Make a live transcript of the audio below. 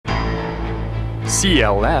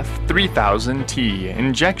CLF-3000T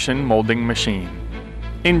Injection Molding Machine.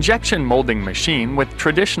 Injection molding machine with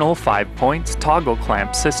traditional 5 points toggle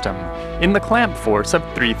clamp system in the clamp force of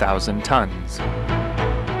 3,000 tons.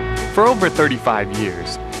 For over 35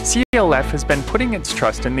 years, CLF has been putting its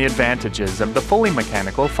trust in the advantages of the fully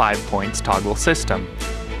mechanical 5 points toggle system.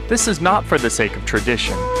 This is not for the sake of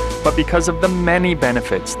tradition, but because of the many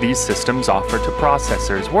benefits these systems offer to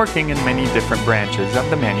processors working in many different branches of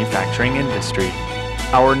the manufacturing industry.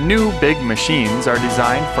 Our new big machines are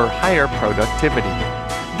designed for higher productivity.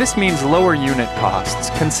 This means lower unit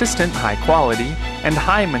costs, consistent high quality, and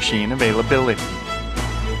high machine availability.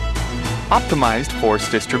 Optimized force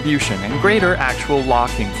distribution and greater actual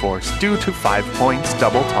locking force due to 5 points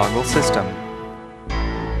double toggle system.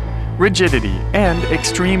 Rigidity and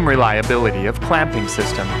extreme reliability of clamping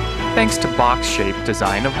system, thanks to box-shaped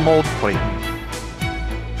design of mold platen.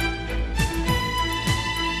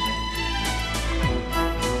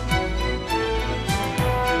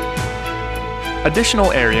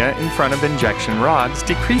 Additional area in front of injection rods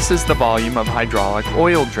decreases the volume of hydraulic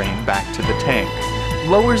oil drain back to the tank,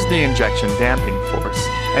 lowers the injection damping force,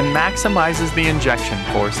 and maximizes the injection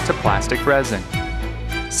force to plastic resin.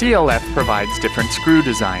 CLF provides different screw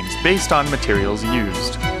designs based on materials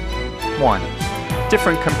used. 1.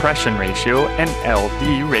 Different compression ratio and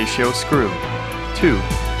LD ratio screw. 2.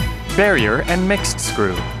 Barrier and mixed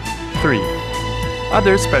screw. 3.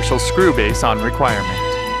 Other special screw base on requirement.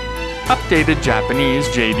 Updated Japanese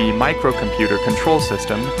JD microcomputer control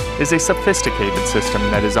system is a sophisticated system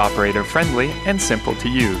that is operator-friendly and simple to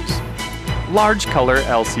use. Large color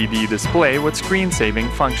LCD display with screen-saving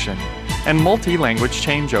function and multi-language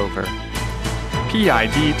changeover.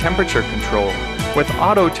 PID temperature control with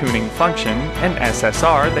auto-tuning function and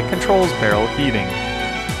SSR that controls barrel heating.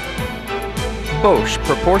 Bosch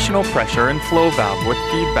proportional pressure and flow valve with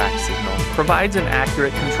feedback signal provides an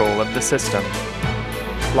accurate control of the system.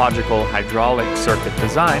 Logical hydraulic circuit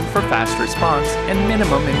design for fast response and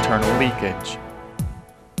minimum internal leakage.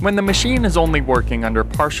 When the machine is only working under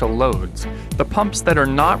partial loads, the pumps that are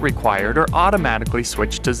not required are automatically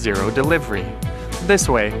switched to zero delivery. This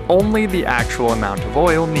way, only the actual amount of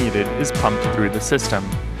oil needed is pumped through the system,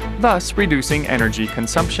 thus reducing energy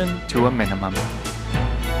consumption to a minimum.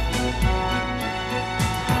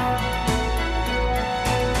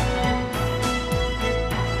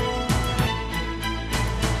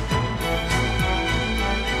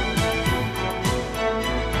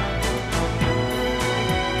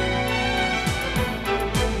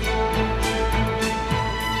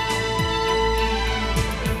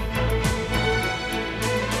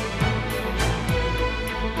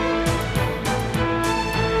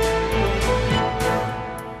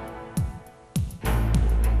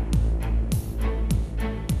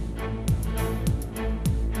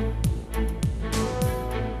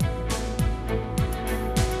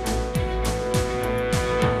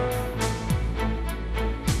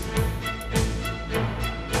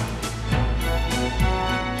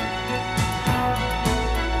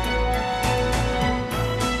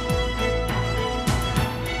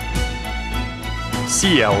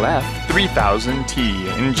 CLF-3000T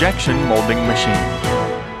Injection Molding Machine.